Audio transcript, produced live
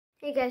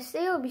Hey guys,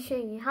 today I'll be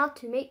showing you how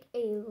to make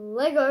a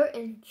Lego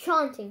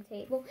enchanting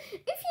table.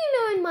 If you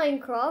know in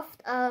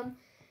Minecraft,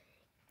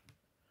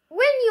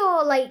 when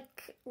you're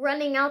like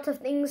running out of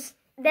things,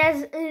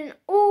 there's an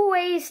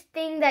always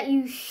thing that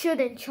you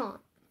should enchant.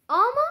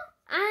 Armor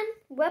and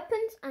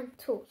weapons and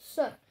tools.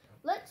 So,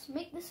 let's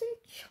make this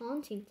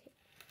enchanting table.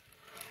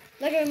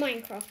 Lego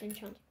Minecraft enchanting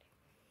table.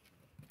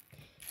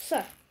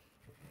 So,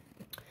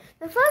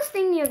 the first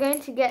thing you're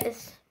going to get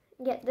is,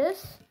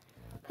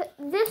 put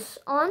this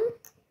on,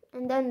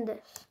 and then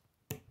this.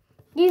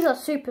 These are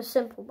super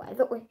simple, by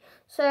the way.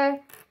 So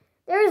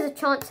there is a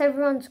chance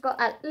everyone's got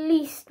at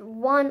least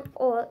one,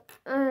 or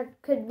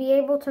could be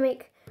able to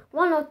make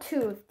one or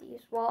two of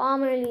these. While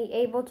I'm only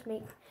able to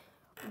make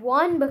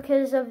one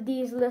because of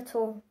these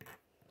little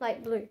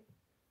light blue.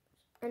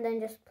 And then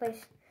just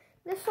place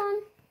this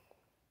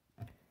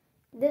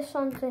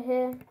onto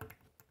here,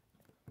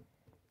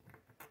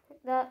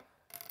 like that.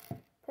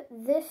 Put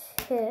this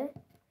here.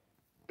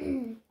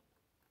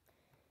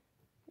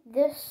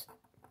 This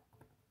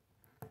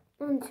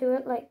onto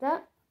it like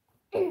that.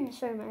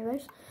 Sorry, my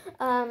voice.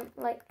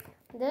 Like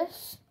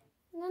this,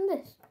 and then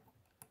this.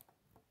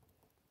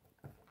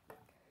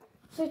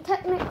 So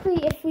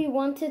technically, if we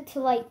wanted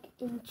to like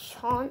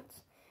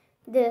enchant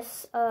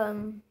this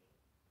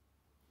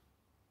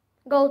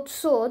gold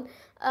sword,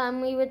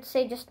 we would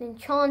say just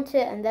enchant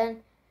it, and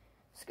then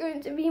it's going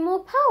to be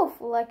more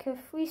powerful. Like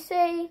if we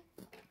say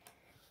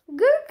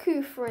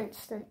Goku, for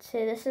instance,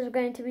 here, this is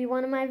going to be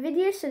one of my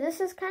videos, so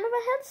this is kind of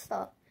a head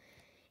start.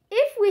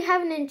 If we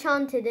haven't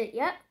enchanted it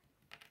yet,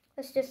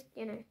 let's just,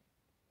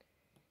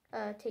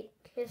 take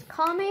his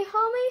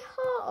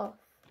Kamehameha off.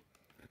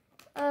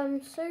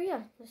 So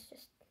yeah, let's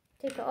just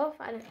take it off.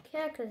 I don't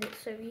care because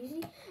it's so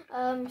easy.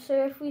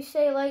 So if we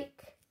say,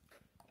 like,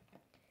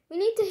 we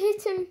need to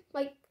hit him,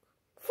 like,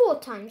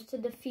 4 times to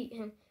defeat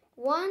him.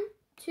 1,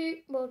 2,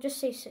 well, just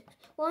say 6.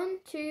 1,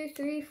 2,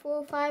 3,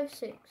 4, 5,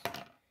 6.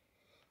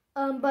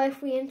 But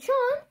if we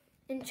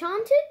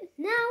enchanted,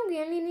 now we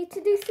only need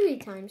to do 3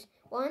 times.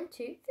 1,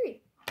 2,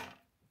 3.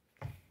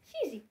 It's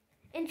easy.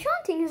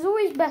 Enchanting is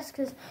always best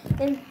because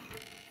then,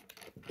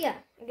 yeah,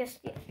 I guess,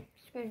 yeah,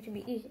 it's going to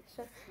be easier.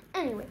 So,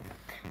 anyway,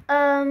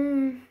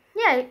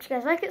 yeah, if you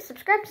guys like it,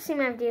 subscribe to see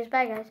my videos.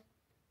 Bye, guys.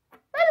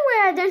 By the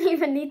way, I don't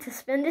even need to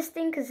spin this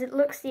thing because it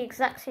looks the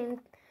exact same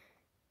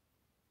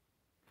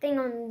thing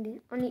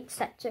on each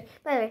set. So,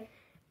 by the way,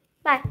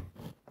 bye.